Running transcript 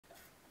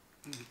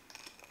It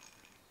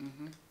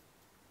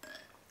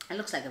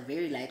looks like a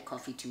very light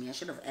coffee to me. I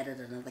should have added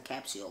another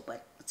capsule,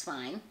 but it's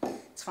fine.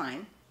 It's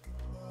fine.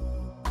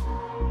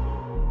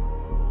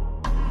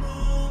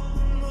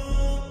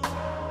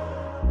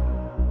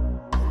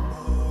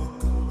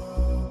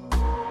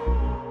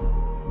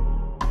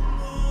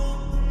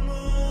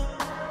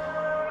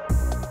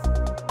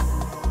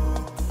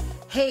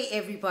 Hey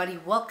everybody,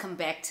 welcome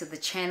back to the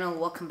channel.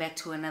 Welcome back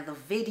to another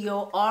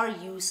video. Are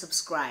you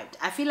subscribed?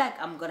 I feel like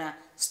I'm gonna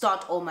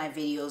start all my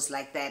videos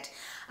like that.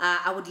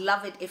 I would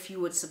love it if you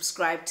would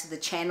subscribe to the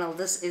channel.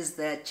 This is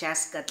the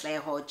Just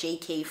Katleho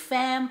JK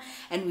fam,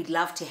 and we'd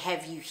love to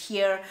have you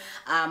here.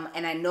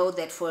 And I know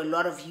that for a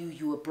lot of you,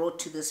 you were brought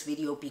to this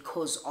video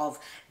because of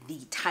the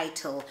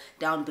title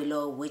down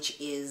below, which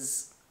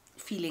is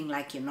feeling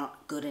like you're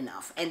not good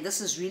enough. And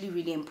this is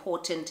really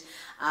important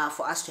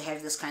for us to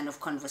have this kind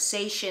of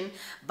conversation.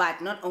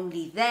 But not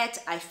only that,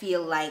 I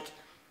feel like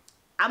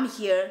I'm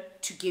here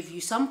to give you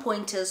some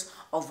pointers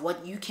of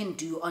what you can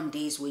do on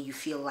days where you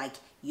feel like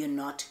you're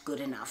not good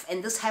enough.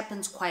 And this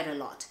happens quite a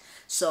lot.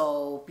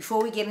 So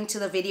before we get into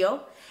the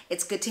video,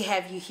 it's good to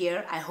have you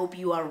here. I hope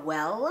you are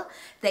well.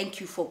 Thank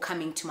you for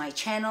coming to my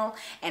channel,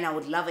 and I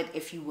would love it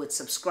if you would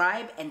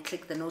subscribe and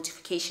click the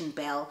notification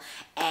bell,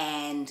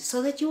 and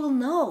so that you will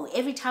know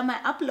every time I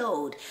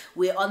upload.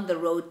 We're on the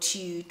road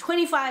to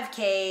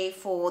 25K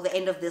for the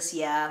end of this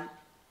year,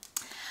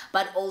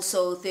 but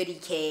also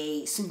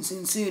 30K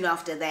soon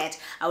after that.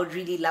 I would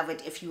really love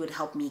it if you would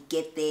help me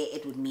get there.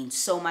 It would mean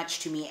so much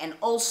to me. And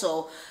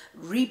also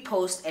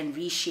repost and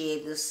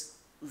reshare this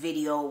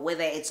video,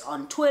 whether it's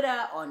on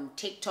Twitter, on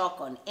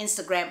TikTok, on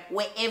Instagram,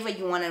 wherever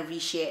you want to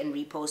reshare and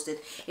repost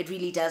it. It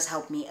really does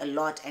help me a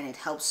lot, and it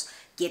helps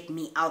get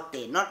me out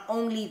there. Not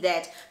only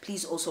that,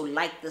 please also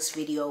like this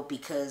video,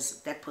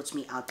 because that puts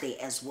me out there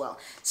as well.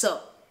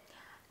 So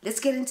let's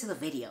get into the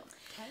video.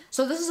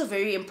 So this is a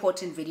very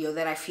important video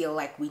that I feel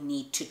like we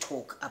need to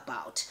talk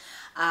about.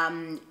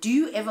 Do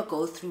you ever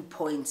go through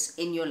points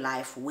in your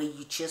life where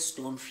you just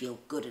don't feel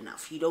good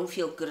enough? You don't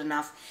feel good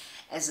enough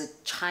as a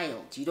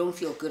child. You don't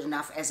feel good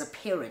enough as a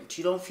parent.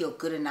 You don't feel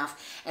good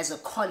enough as a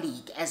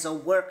colleague, as a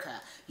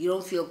worker. You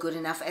don't feel good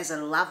enough as a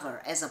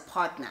lover, as a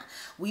partner.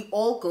 We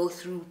all go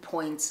through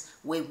points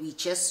where we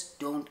just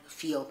don't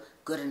feel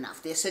good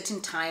enough. There are certain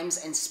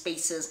times and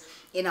spaces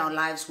in our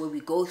lives where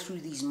we go through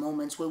these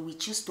moments where we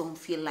just don't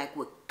feel like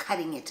we're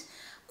cutting it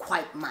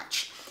quite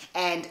much.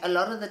 And a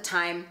lot of the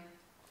time,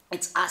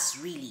 it's us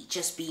really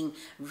just being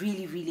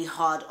really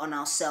hard on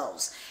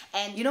ourselves.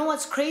 And you know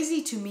what's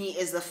crazy to me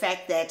is the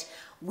fact that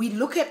we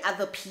look at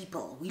other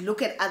people. We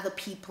look at other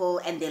people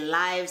and their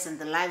lives and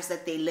the lives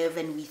that they live,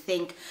 and we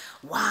think,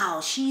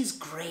 wow, she's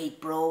great,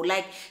 bro.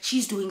 Like,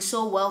 she's doing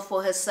so well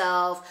for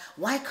herself.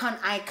 Why can't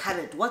I cut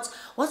it?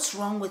 What's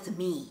wrong with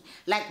me?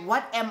 Like,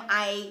 what am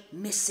I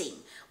missing?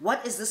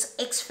 What is this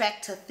X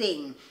factor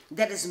thing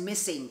that is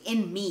missing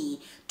in me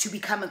to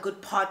become a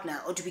good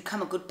partner, or to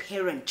become a good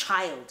parent,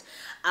 child,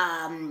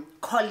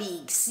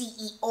 colleague,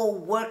 CEO,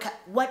 worker,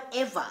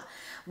 whatever?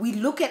 We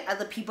look at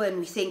other people and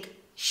we think,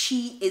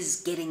 she is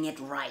getting it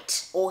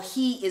right, or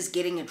he is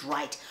getting it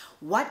right.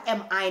 What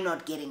am I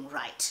not getting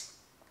right?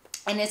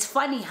 And it's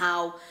funny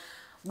how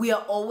we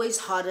are always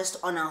hardest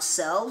on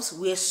ourselves.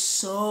 We're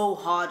so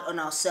hard on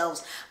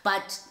ourselves.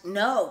 But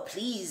no,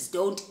 please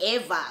don't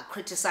ever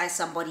criticize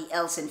somebody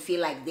else and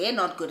feel like they're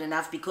not good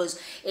enough, because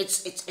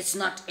it's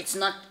not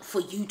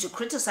for you to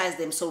criticize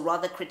them. So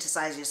rather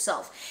criticize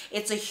yourself.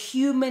 It's a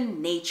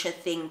human nature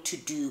thing to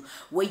do,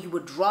 where you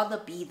would rather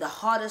be the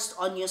hardest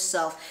on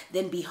yourself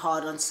than be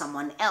hard on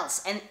someone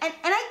else. And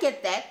I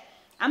get that.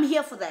 I'm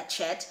here for that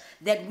chat,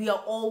 that we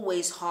are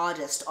always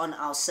hardest on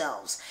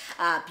ourselves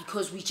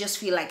because we just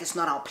feel like it's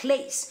not our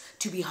place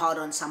to be hard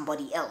on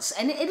somebody else.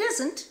 And it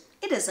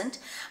isn't.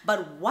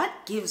 But what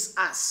gives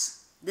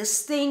us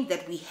this thing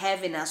that we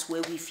have in us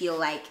where we feel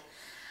like,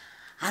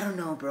 I don't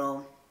know,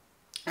 bro.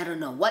 I don't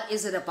know. What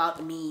is it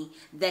about me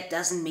that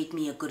doesn't make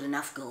me a good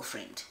enough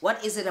girlfriend?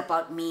 What is it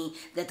about me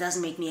that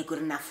doesn't make me a good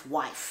enough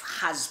wife,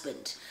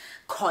 husband,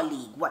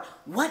 colleague?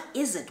 What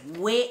is it?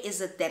 Where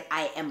is it that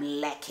I am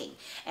lacking?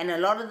 And a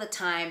lot of the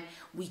time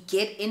we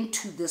get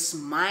into this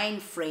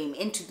mind frame,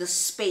 into this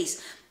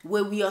space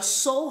where we are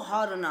so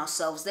hard on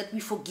ourselves that we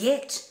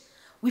forget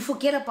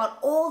about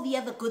all the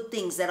other good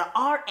things that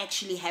are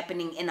actually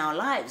happening in our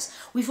lives.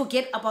 We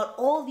forget about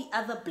all the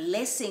other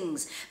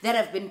blessings that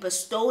have been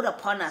bestowed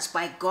upon us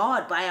by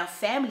God, by our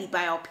family,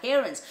 by our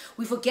parents.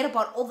 We forget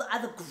about all the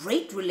other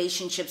great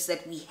relationships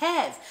that we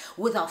have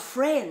with our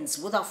friends,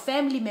 with our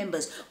family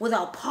members, with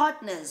our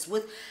partners,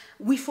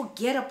 we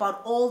forget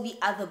about all the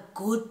other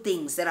good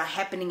things that are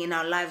happening in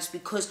our lives,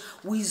 because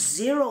we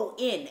zero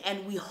in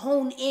and we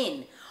hone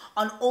in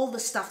on all the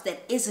stuff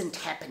that isn't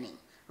happening.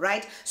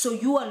 Right? So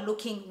you are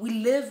looking, we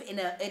live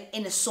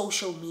in a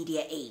social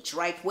media age,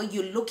 right? Where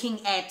you're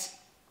looking at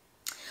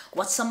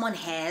what someone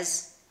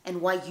has and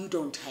why you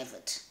don't have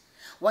it.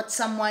 what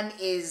someone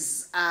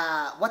is,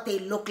 what they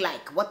look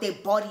like, what their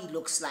body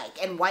looks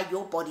like, and why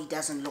your body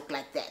doesn't look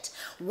like that.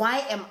 Why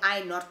am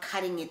I not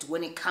cutting it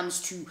when it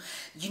comes to,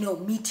 you know,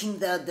 meeting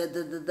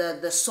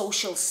the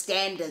social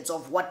standards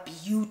of what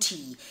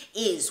beauty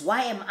is?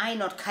 Why am I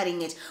not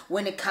cutting it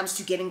when it comes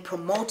to getting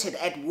promoted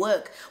at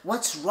work?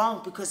 What's wrong?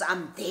 Because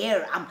I'm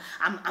there.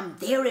 I'm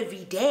there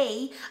every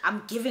day.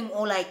 I'm giving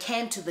all I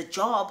can to the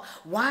job.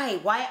 Why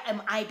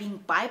am I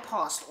being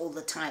bypassed all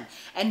the time?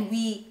 And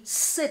we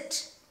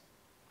sit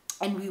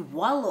and we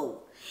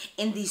wallow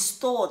in these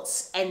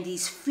thoughts and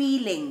these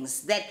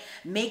feelings that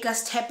make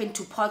us tap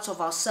into parts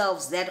of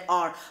ourselves that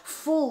are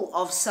full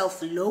of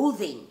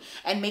self-loathing,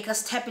 and make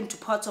us tap into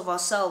parts of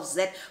ourselves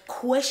that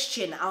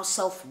question our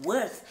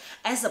self-worth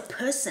as a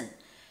person,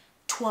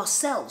 to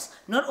ourselves,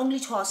 not only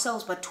to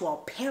ourselves, but to our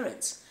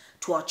parents,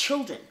 to our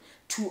children,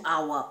 to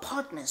our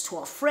partners, to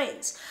our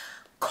friends,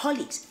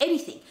 colleagues,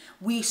 anything.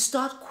 We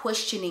start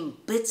questioning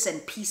bits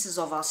and pieces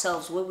of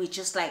ourselves where we're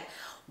just like,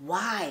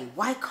 why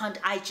can't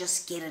I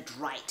just get it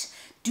right?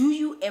 Do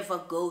you ever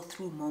go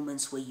through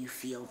moments where you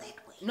feel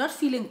that way? Not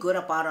feeling good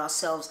about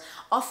ourselves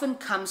often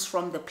comes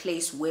from the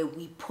place where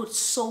we put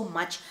so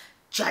much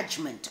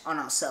judgment on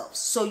ourselves.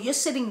 So you're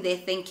sitting there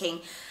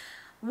thinking,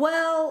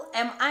 well,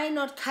 am I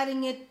not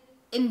cutting it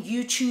in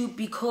YouTube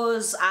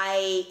because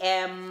I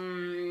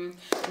am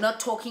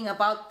not talking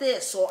about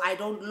this, or I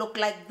don't look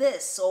like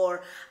this,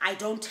 or I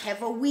don't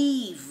have a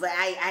weave,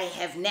 I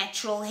have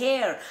natural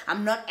hair,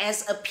 I'm not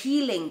as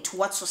appealing to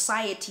what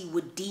society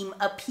would deem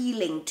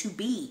appealing to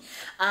be?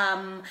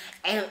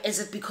 Is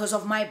it because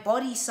of my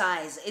body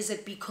size? Is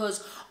it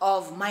because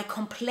of my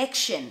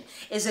complexion?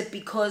 Is it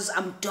because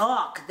I'm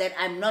dark that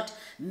I'm not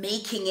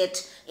making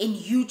it in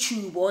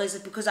YouTube? Or is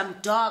it because I'm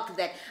dark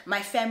that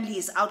my family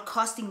is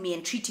outcasting me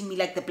and treating me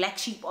like the black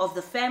sheep of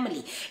the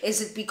family?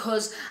 Is it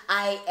because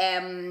I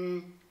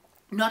am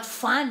not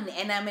fun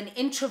and I'm an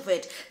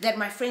introvert that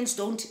my friends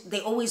they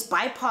always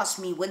bypass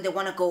me when they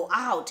want to go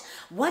out?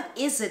 What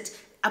is it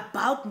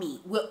about me?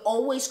 We're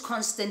always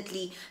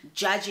constantly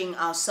judging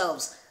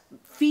ourselves.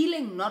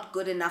 Feeling not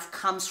good enough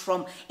comes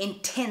from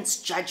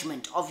intense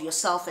judgment of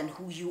yourself and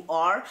who you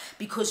are,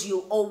 because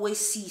you always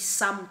see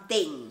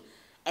something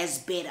as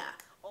better.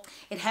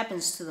 It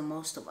happens to the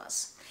most of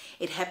us.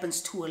 It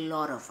happens to a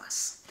lot of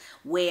us,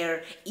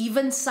 where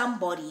even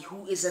somebody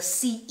who is a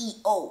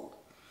CEO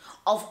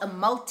of a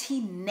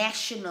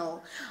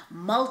multinational,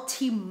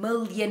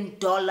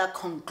 multi-million-dollar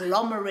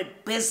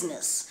conglomerate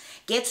business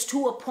gets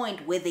to a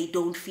point where they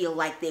don't feel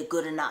like they're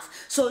good enough.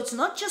 So it's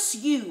not just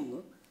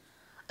you,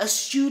 a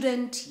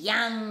student,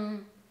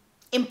 young,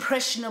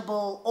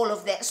 impressionable, all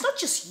of that. It's not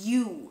just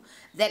you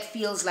that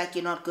feels like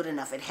you're not good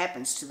enough. It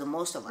happens to the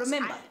most of us.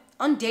 Remember,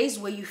 on days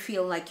where you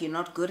feel like you're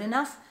not good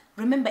enough,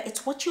 remember,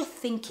 it's what you're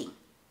thinking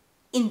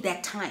in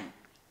that time,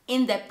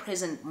 in that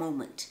present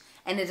moment,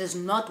 and it is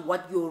not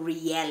what your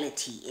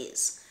reality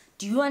is.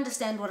 Do you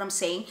understand what I'm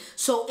saying?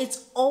 So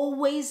it's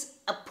always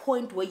a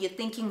point where you're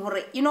thinking,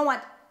 you know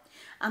what,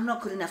 I'm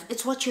not good enough.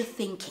 It's what you're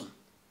thinking.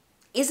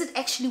 Is it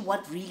actually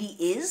what really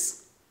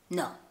is?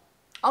 No.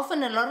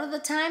 Often, a lot of the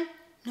time,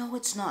 no,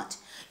 it's not.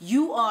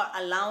 You are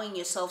allowing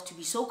yourself to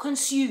be so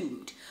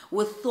consumed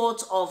with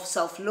thoughts of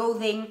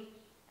self-loathing,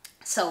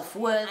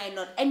 self-worth,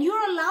 and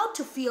you're allowed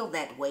to feel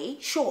that way,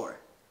 sure.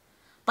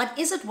 But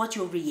is it what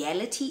your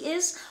reality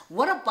is?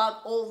 What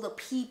about all the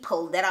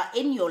people that are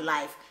in your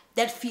life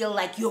that feel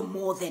like you're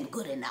more than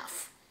good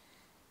enough?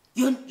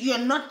 You're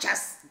not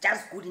just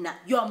good enough.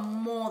 You're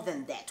more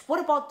than that.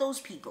 What about those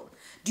people?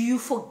 Do you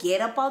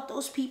forget about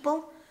those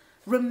people?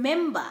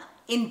 Remember,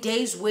 in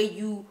days where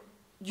you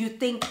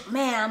think,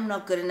 man, I'm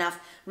not good enough,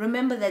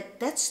 remember that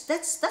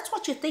that's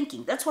what you're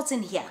thinking. That's what's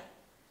in here.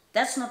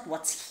 That's not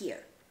what's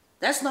here.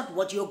 That's not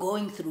what you're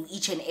going through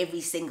each and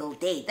every single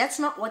day. That's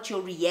not what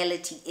your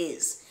reality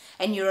is.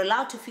 And you're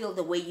allowed to feel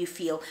the way you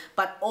feel,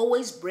 but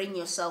always bring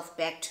yourself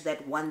back to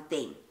that one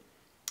thing.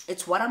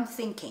 It's what I'm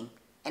thinking,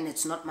 and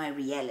it's not my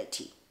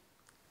reality.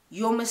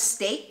 Your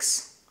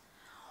mistakes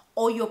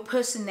or your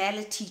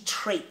personality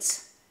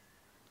traits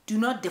do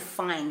not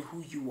define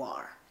who you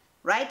are,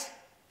 right?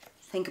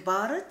 Think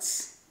about it.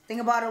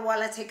 Think about it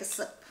while I take a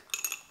sip.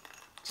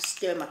 Just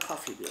stir my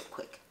coffee real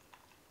quick.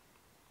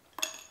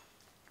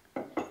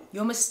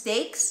 Your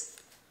mistakes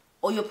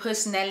or your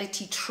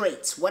personality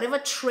traits, whatever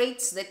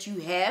traits that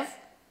you have,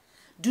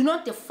 do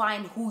not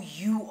define who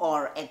you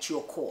are at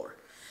your core.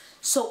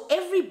 So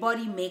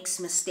everybody makes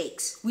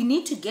mistakes. We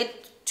need to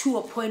get to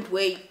a point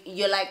where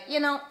you're like, you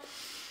know,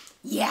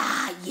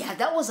 yeah,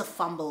 that was a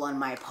fumble on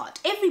my part.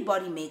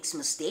 Everybody makes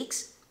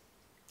mistakes.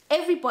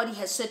 Everybody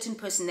has certain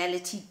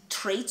personality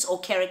traits or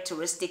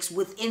characteristics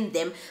within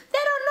them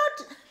that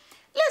are not,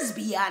 let's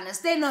be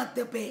honest, they're not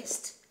the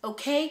best,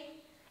 okay?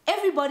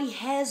 Everybody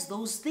has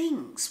those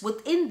things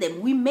within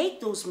them. We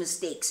make those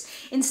mistakes.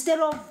 Instead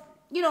of,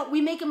 you know, we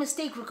make a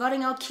mistake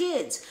regarding our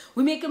kids.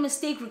 We make a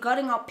mistake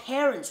regarding our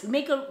parents. We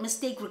make a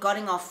mistake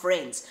regarding our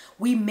friends.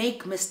 We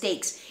make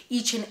mistakes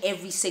each and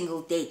every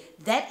single day.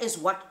 That is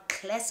what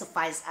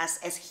classifies us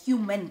as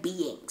human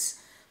beings.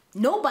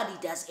 Nobody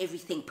does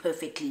everything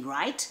perfectly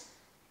right.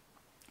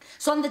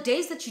 So on the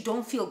days that you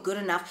don't feel good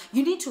enough,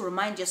 you need to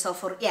remind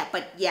yourself,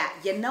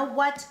 you know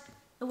what?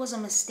 It was a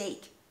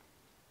mistake.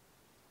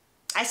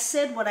 I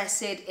said what I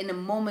said in a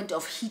moment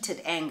of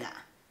heated anger,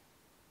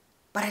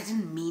 but I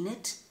didn't mean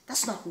it.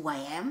 That's not who I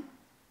am.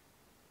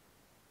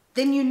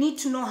 Then you need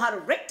to know how to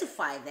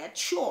rectify that,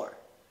 sure.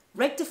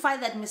 Rectify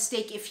that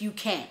mistake if you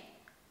can.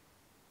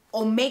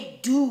 Or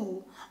make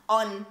do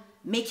on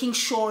making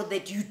sure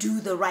that you do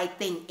the right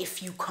thing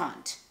if you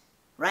can't,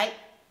 right?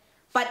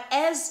 But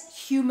as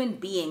human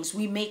beings,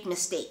 we make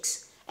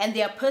mistakes. And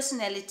there are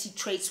personality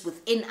traits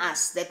within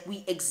us that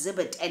we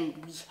exhibit and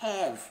we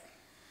have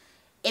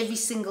every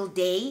single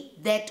day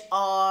that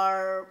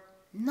are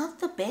not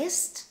the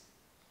best.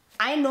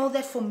 I know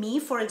that for me,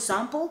 for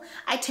example,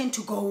 I tend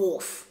to go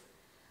off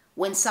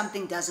when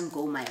something doesn't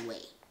go my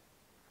way,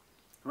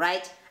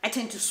 right? I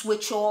tend to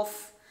switch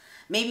off.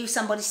 Maybe if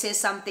somebody says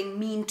something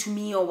mean to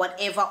me or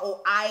whatever,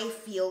 or I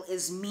feel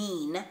is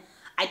mean,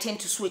 I tend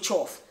to switch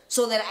off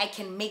so that I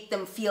can make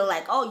them feel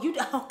like, oh,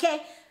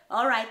 okay,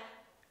 all right,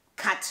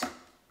 cut.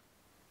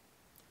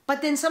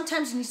 But then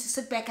sometimes you need to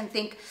sit back and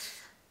think,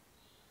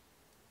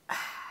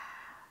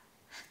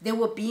 they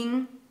were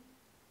being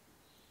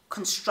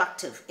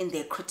constructive in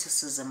their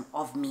criticism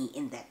of me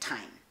in that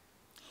time.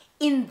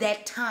 In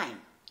that time,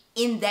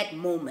 in that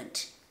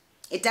moment.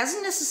 It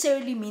doesn't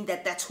necessarily mean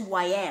that that's who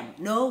I am.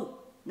 No.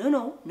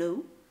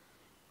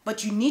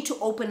 But you need to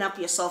open up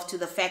yourself to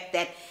the fact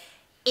that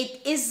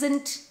it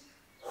isn't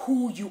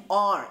who you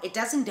are. It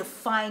doesn't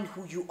define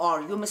who you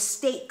are. Your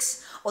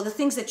mistakes or the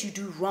things that you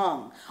do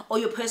wrong or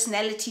your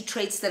personality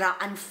traits that are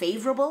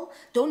unfavorable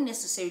don't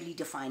necessarily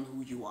define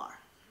who you are.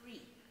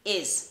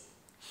 Is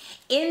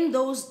in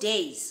those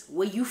days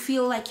where you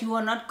feel like you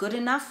are not good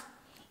enough,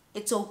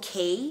 it's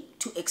okay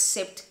to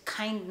accept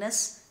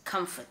kindness,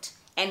 comfort,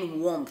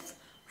 and warmth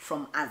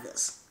from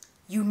others.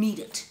 You need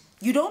it.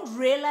 You don't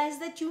realize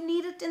that you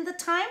need it in the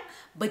time,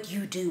 but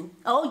you do.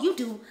 Oh, you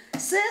do.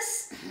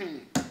 Sis,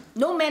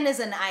 no man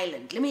is an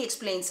island. Let me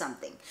explain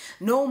something.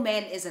 No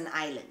man is an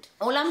island.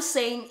 All I'm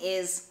saying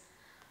is,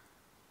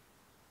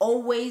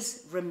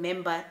 always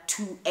remember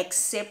to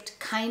accept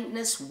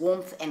kindness,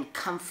 warmth, and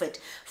comfort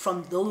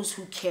from those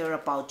who care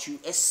about you,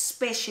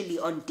 especially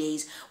on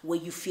days where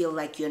you feel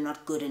like you're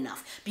not good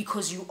enough,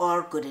 because you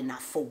are good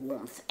enough for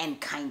warmth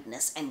and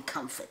kindness and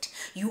comfort.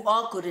 You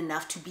are good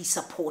enough to be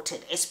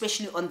supported,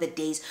 especially on the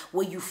days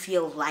where you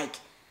feel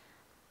like,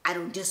 I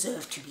don't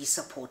deserve to be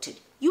supported.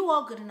 You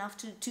are good enough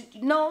to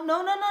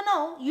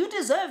no. You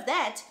deserve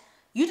that.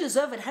 You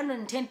deserve it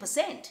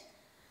 110%.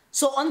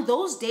 So on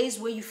those days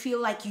where you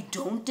feel like you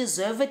don't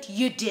deserve it,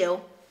 you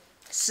do,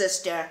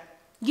 sister.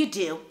 You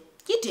do.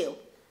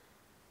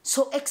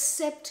 So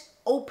accept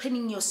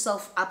opening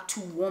yourself up to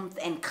warmth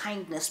and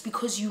kindness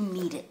because you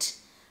need it.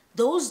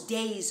 Those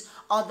days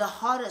are the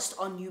hardest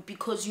on you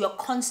because you're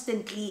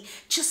constantly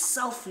just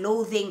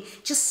self-loathing,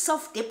 just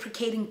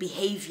self-deprecating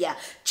behavior,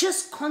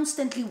 just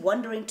constantly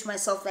wondering to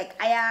myself like,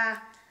 I'm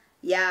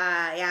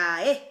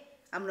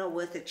not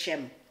worth it,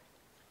 Shem.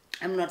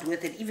 I'm not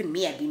worth it. Even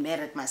me, I'd be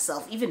mad at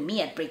myself. Even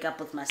me, I'd break up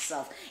with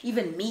myself.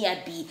 Even me,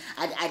 I'd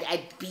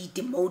be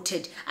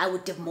demoted. I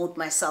would demote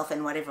myself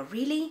and whatever.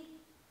 Really?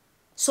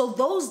 So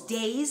those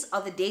days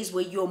are the days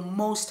where you're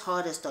most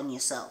hardest on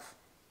yourself.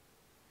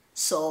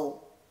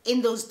 So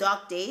in those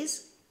dark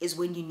days is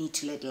when you need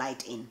to let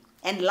light in.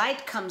 And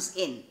light comes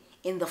in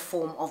the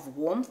form of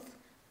warmth,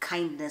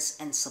 kindness,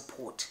 and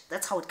support.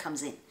 That's how it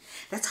comes in.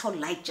 That's how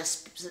light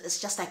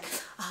it's just like,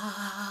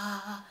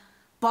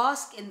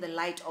 bask in the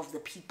light of the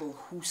people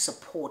who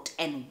support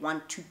and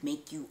want to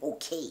make you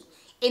okay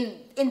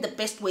in the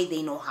best way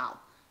they know how,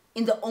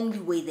 in the only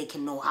way they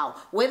can know how.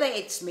 Whether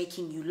it's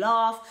making you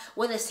laugh,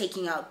 whether it's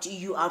taking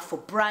you out for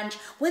brunch,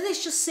 whether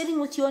it's just sitting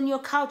with you on your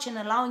couch and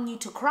allowing you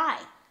to cry.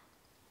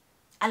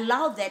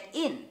 Allow that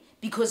in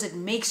because it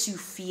makes you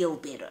feel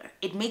better.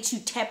 It makes you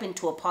tap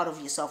into a part of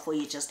yourself where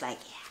you're just like,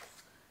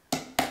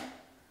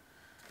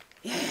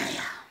 yeah.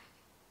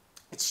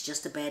 It's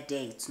just a bad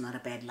day. It's not a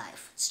bad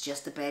life. It's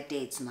just a bad day.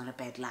 It's not a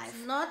bad life.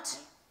 It's not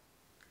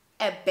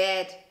a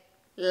bad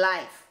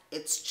life.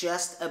 It's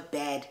just a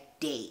bad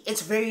day.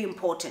 It's very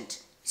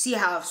important. See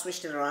how I've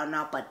switched it around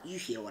now, but you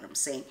hear what I'm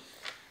saying.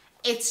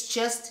 It's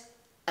just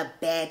a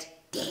bad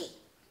day.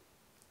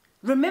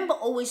 Remember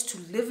always to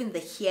live in the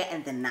here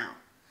and the now.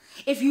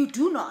 If you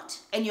do not,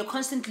 and you're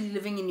constantly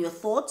living in your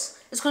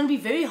thoughts, it's going to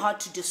be very hard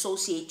to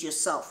dissociate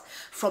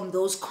yourself from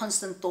those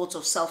constant thoughts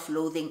of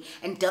self-loathing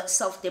and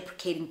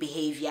self-deprecating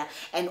behavior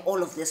and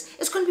all of this.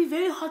 It's going to be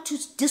very hard to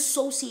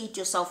dissociate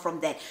yourself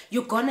from that.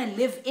 You're going to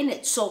live in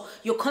it. So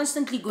you're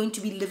constantly going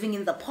to be living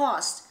in the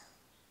past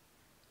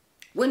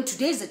when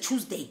today is a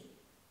Tuesday,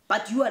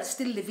 but you are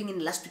still living in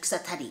last week's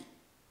Saturday.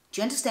 Do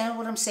you understand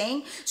what I'm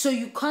saying? So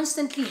you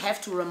constantly have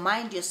to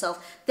remind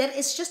yourself that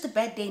it's just a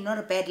bad day, not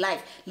a bad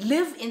life.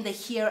 Live in the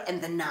here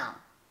and the now,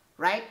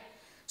 right?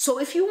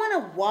 So if you want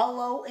to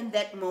wallow in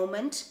that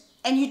moment,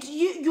 and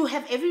you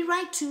have every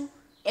right to,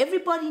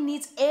 everybody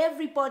needs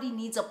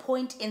a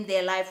point in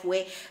their life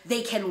where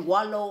they can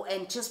wallow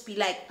and just be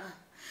like,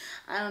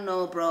 I don't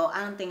know, bro.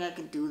 I don't think I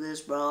can do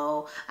this,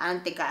 bro. I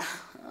don't think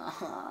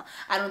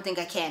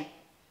I can.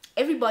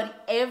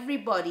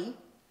 Everybody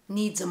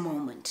needs a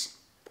moment.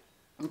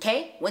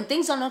 Okay? When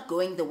things are not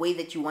going the way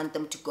that you want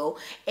them to go,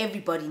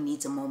 everybody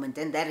needs a moment,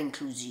 and that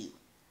includes you.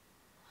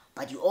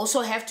 But you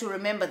also have to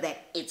remember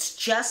that it's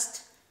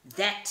just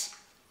that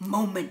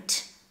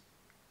moment.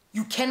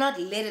 You cannot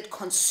let it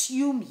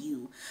consume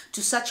you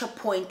to such a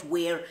point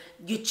where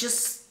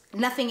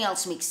nothing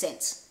else makes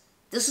sense.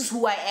 This is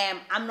who I am.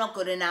 I'm not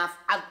good enough.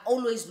 I'm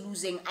always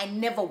losing. I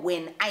never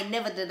win. I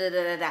never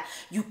da.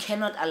 You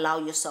cannot allow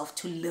yourself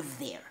to live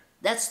there.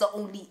 That's the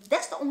only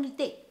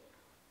thing.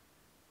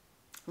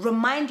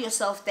 Remind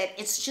yourself that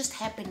it's just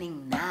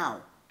happening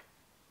now.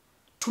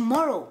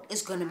 Tomorrow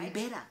is going to be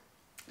better.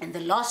 And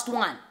the last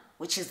one,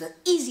 which is the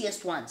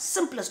easiest one,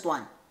 simplest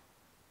one,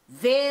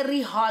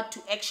 very hard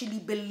to actually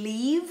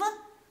believe,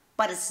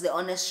 but it's the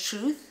honest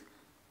truth.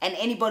 And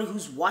anybody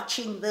who's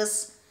watching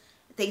this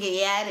thinking,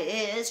 yeah,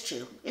 it is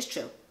true. It's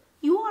true.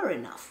 You are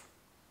enough.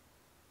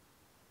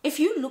 If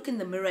you look in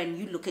the mirror and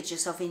you look at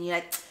yourself and you're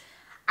like,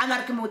 I'm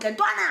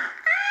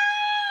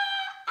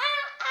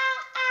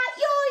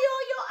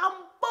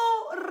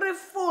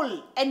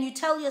full, and you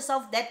tell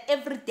yourself that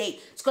every day,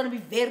 it's going to be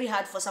very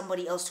hard for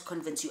somebody else to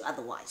convince you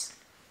otherwise.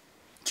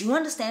 Do you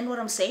understand what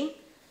I'm saying?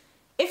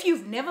 If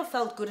you've never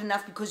felt good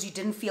enough because you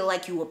didn't feel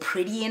like you were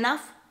pretty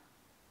enough,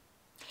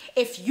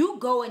 if you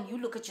go and you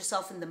look at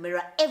yourself in the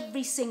mirror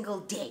every single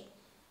day,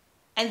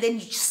 and then you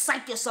just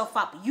psych yourself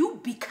up,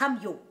 you become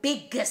your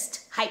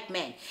biggest hype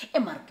man.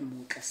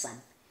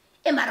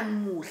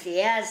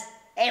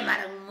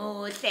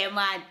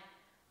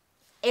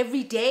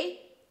 Every day,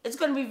 it's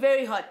going to be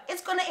very hard.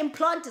 It's going to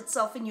implant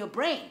itself in your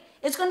brain.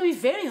 It's going to be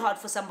very hard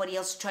for somebody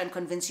else to try and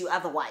convince you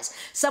otherwise.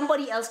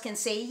 Somebody else can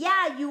say,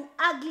 yeah, you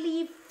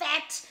ugly,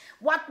 fat,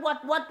 what.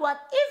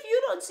 If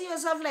you don't see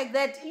yourself like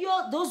that,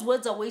 those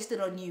words are wasted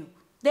on you.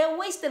 They're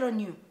wasted on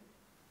you.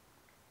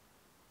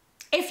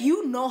 If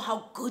you know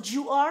how good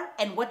you are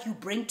and what you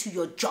bring to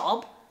your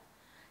job,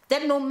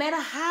 then no matter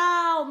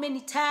how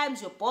many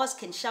times your boss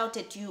can shout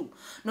at you,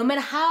 no matter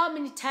how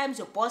many times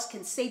your boss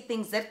can say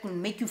things that can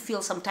make you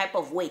feel some type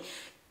of way,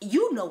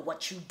 you know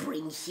what you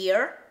bring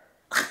here.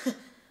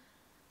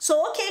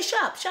 So, okay,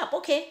 sharp,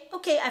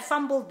 okay, I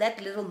fumbled that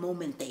little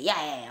moment there.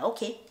 Yeah,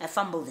 okay, I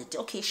fumbled it.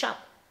 Okay, sharp.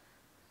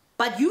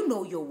 But you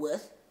know your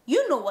worth.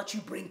 You know what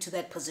you bring to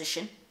that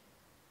position.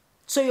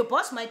 So your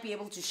boss might be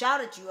able to shout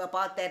at you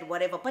about that,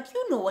 whatever, but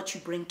you know what you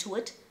bring to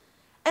it.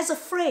 As a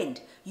friend,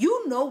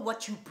 you know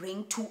what you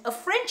bring to a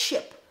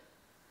friendship.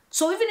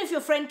 So even if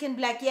your friend can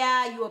be like,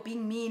 yeah, you are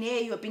being mean,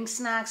 hey, you are being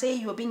snacks, hey,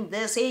 you are being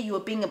this, hey, you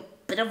are being a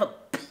bit of a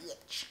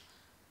bitch.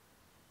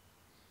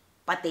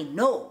 But they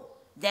know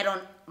that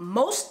on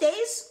most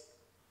days,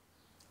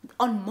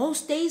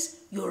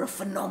 you're a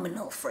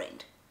phenomenal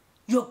friend.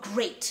 You're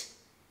great.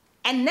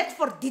 And not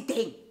for the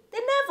thing.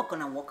 They're never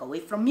going to walk away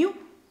from you.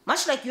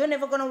 Much like you're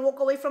never going to walk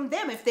away from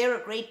them. If they're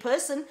a great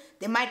person,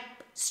 they might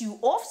piss you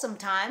off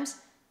sometimes.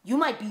 You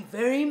might be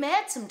very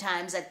mad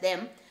sometimes at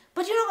them.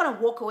 But you're not going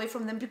to walk away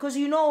from them because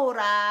you know,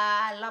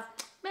 I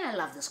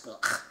love this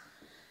girl.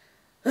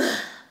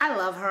 I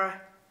love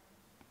her.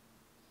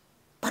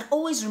 But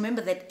always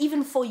remember that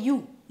even for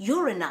you,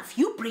 you're enough.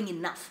 You bring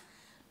enough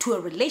to a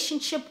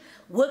relationship,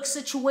 work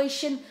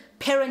situation,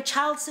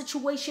 parent-child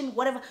situation,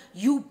 whatever.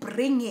 You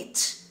bring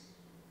it.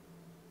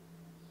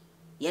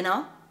 You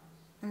know?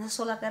 And that's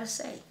all I gotta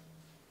say.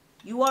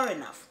 You are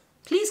enough.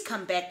 Please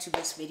come back to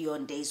this video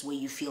on days where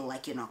you feel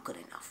like you're not good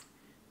enough.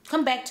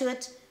 Come back to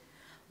it.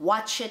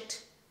 Watch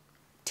it.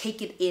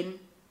 Take it in.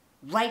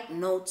 Write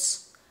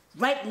notes.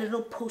 Write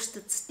little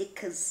post-it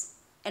stickers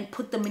and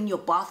put them in your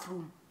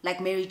bathroom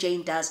like Mary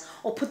Jane does.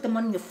 Or put them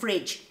on your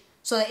fridge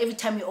so that every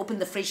time you open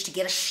the fridge to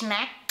get a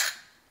snack,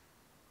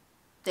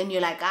 then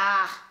you're like,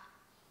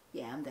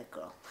 yeah, I'm that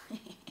girl.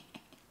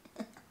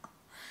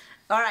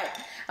 All right,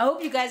 I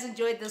hope you guys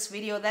enjoyed this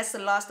video. That's the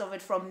last of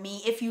it from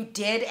me. If you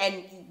did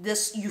and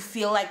you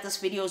feel like this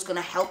video is going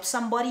to help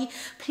somebody,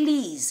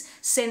 please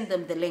send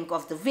them the link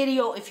of the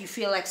video. If you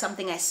feel like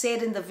something I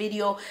said in the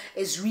video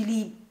is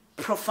really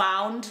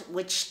profound,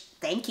 which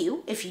thank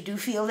you if you do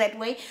feel that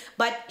way,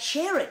 but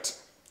share it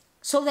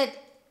so that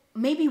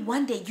maybe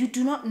one day you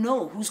do not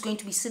know who's going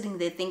to be sitting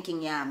there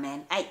thinking, yeah,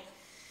 man, I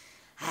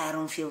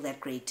don't feel that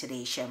great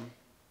today, Shem.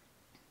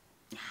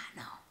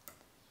 No.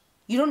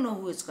 You don't know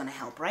who it's going to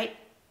help, right?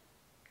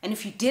 And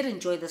if you did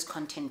enjoy this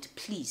content,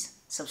 please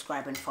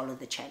subscribe and follow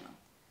the channel.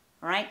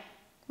 All right?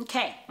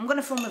 Okay, I'm going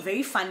to film a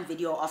very fun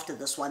video after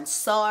this one.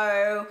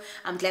 So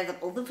I'm glad that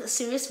all the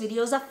serious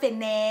videos are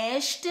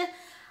finished.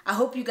 I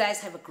hope you guys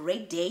have a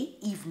great day,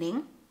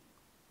 evening.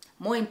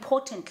 More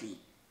importantly,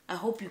 I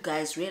hope you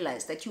guys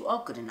realize that you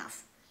are good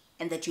enough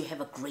and that you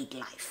have a great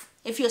life.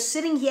 If you're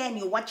sitting here and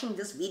you're watching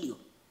this video,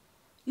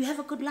 you have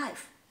a good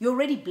life. You're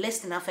already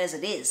blessed enough as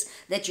it is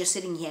that you're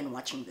sitting here and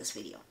watching this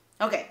video.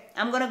 Okay,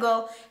 I'm going to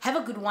go. Have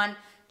a good one.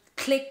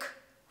 Click,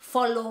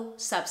 follow,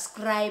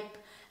 subscribe,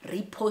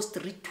 repost,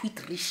 retweet,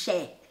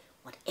 reshare,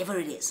 whatever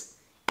it is.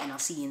 And I'll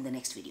see you in the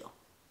next video.